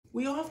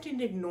We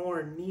often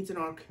ignore needs in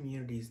our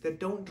communities that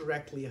don't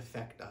directly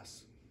affect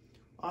us.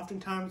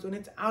 Oftentimes, when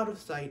it's out of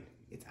sight,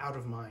 it's out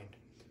of mind.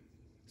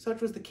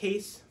 Such was the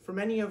case for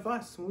many of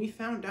us when we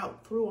found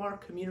out through our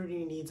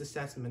community needs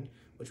assessment,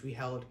 which we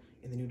held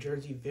in the New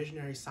Jersey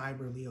Visionary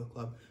Cyber Leo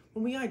Club,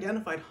 when we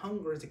identified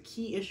hunger as a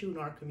key issue in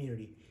our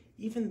community,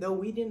 even though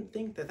we didn't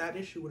think that that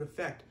issue would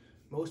affect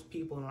most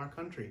people in our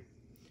country.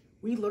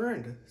 We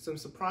learned some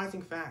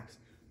surprising facts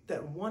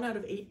that 1 out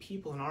of 8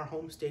 people in our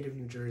home state of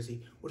New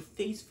Jersey would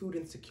face food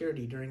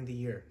insecurity during the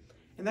year,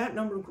 and that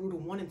number grew to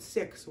 1 in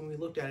 6 when we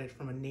looked at it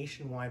from a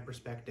nationwide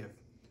perspective.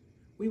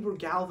 We were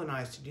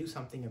galvanized to do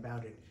something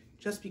about it,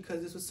 just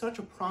because this was such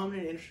a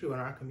prominent issue in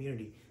our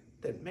community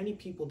that many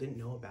people didn't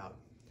know about.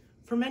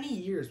 For many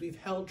years, we've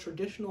held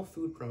traditional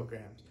food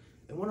programs,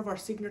 and one of our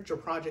signature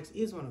projects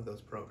is one of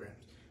those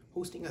programs,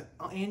 hosting an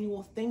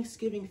annual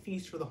Thanksgiving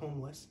feast for the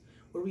homeless,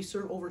 where we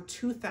serve over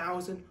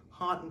 2,000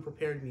 hot and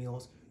prepared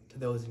meals to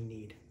those in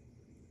need.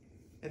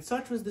 And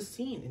such was the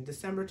scene in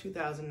December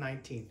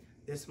 2019,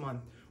 this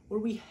month, where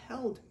we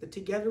held the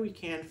Together We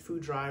Can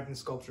food drive and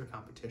sculpture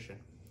competition.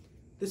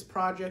 This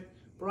project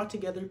brought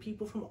together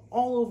people from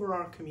all over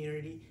our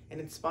community and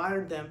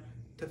inspired them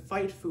to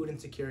fight food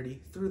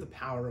insecurity through the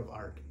power of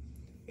art.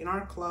 In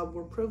our club,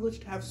 we're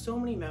privileged to have so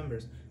many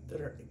members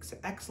that are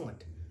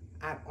excellent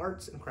at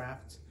arts and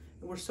crafts,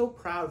 and we're so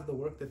proud of the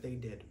work that they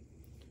did.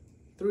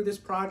 Through this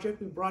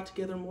project, we brought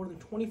together more than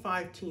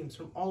 25 teams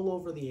from all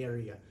over the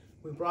area.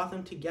 We brought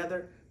them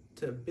together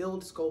to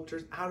build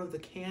sculptures out of the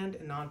canned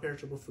and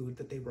non-perishable food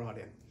that they brought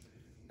in.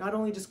 Not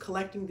only just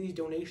collecting these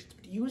donations,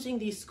 but using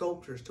these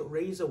sculptures to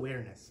raise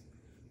awareness.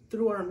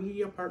 Through our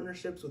media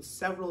partnerships with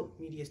several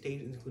media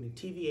stations, including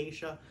TV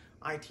Asia,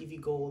 ITV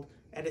Gold,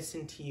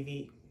 Edison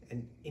TV,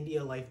 and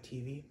India Life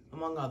TV,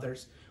 among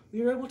others,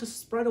 we were able to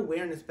spread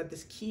awareness about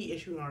this key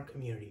issue in our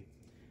community.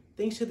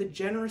 Thanks to the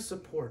generous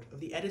support of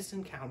the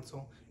Edison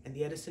Council and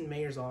the Edison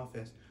Mayor's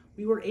Office,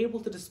 we were able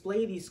to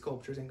display these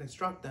sculptures and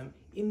construct them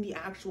in the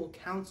actual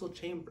council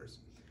chambers.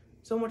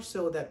 So much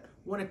so that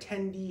one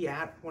attendee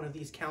at one of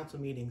these council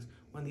meetings,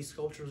 when these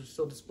sculptures were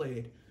still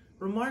displayed,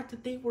 remarked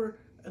that they were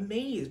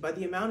amazed by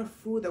the amount of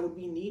food that would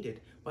be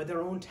needed by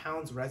their own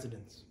town's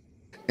residents.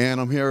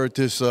 And I'm here at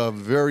this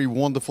very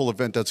wonderful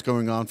event that's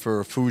going on for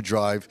a food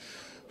drive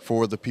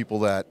for the people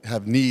that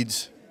have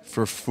needs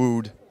for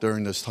food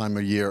during this time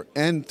of year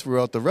and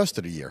throughout the rest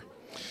of the year.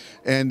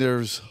 And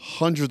there's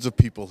hundreds of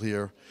people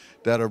here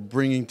that are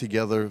bringing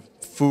together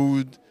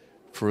food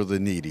for the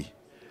needy.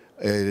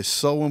 It is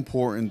so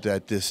important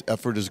that this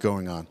effort is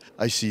going on.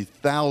 I see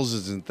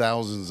thousands and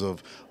thousands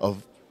of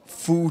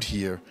food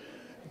here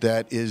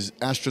that is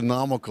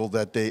astronomical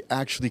that they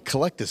actually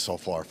collected so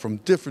far from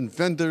different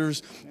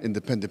vendors,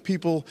 independent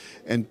people,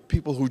 and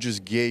people who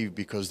just gave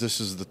because this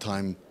is the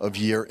time of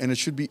year, and it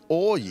should be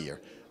all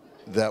year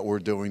that we're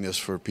doing this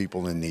for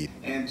people in need.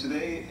 And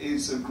today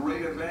is a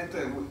great event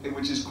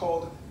which is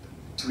called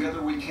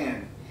Together We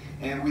Can.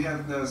 And we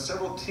have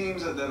several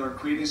teams that are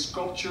creating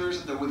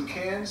sculptures with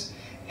cans,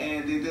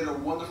 and they did a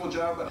wonderful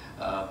job.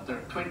 There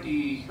are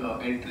 20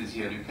 entries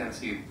here. You can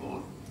see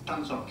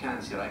tons of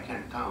cans here. I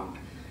can't count.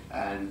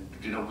 And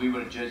we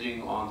were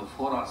judging on the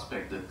 4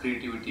 aspects: the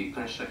creativity,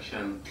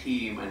 construction,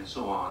 theme, and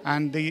so on.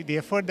 And the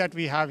effort that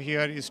we have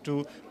here is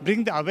to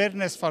bring the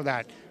awareness for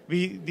that.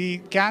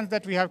 The cans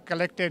that we have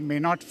collected may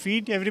not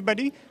feed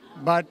everybody,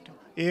 but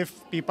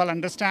if people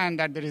understand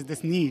that there is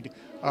this need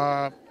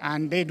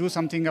and they do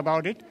something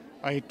about it,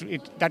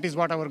 that is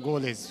what our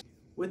goal is.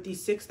 With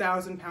these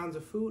 6,000 pounds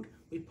of food,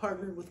 we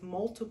partnered with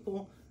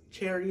multiple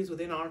charities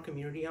within our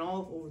community and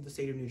all over the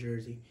state of New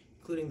Jersey,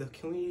 including the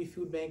Community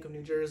Food Bank of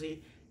New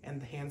Jersey and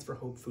the Hands for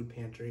Hope Food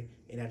Pantry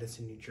in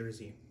Edison, New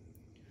Jersey.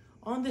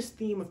 On this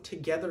theme of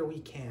Together We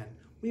Can,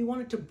 we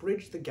wanted to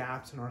bridge the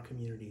gaps in our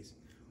communities.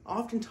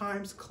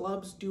 Oftentimes,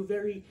 clubs do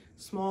very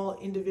small,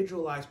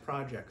 individualized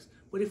projects,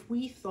 but if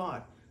we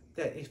thought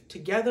that if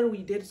together we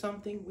did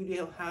something, we'd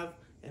have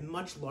a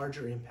much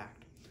larger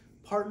impact.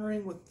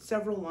 Partnering with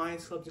several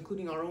Lions Clubs,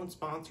 including our own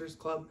sponsors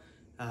club,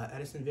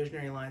 Edison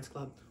Visionary Lions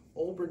Club,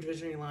 Old Bridge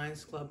Visionary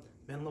Lions Club,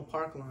 Menlo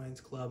Park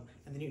Lions Club,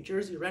 and the New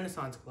Jersey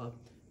Renaissance Club,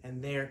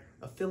 and their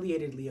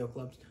affiliated Leo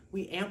clubs,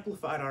 we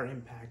amplified our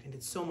impact and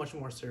did so much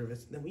more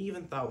service than we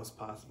even thought was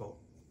possible.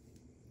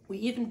 We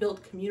even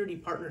built community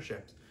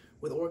partnerships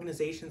with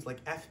organizations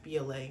like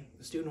FBLA,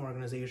 the student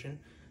organization,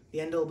 the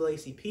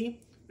NAACP,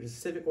 which is a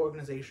civic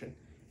organization,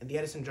 and the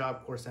Edison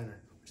Job Corps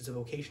Center, which is a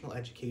vocational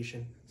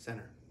education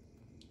center.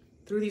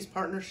 Through these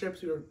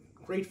partnerships, we are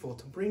grateful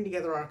to bring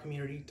together our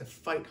community to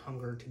fight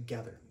hunger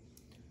together.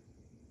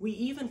 We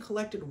even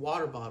collected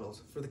water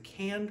bottles for the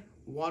canned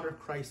water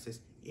crisis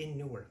in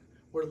Newark,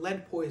 where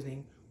lead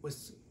poisoning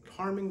was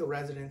harming the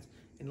residents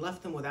and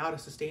left them without a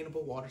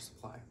sustainable water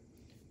supply.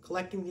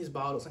 Collecting these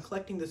bottles and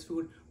collecting this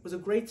food was a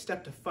great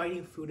step to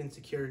fighting food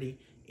insecurity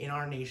in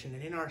our nation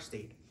and in our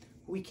state.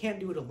 But we can't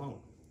do it alone.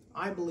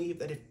 I believe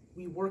that if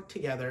we work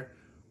together,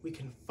 we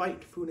can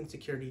fight food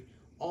insecurity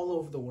all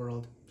over the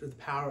world through the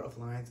power of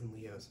Lions and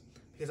Leos,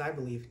 because I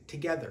believe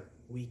together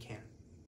we can.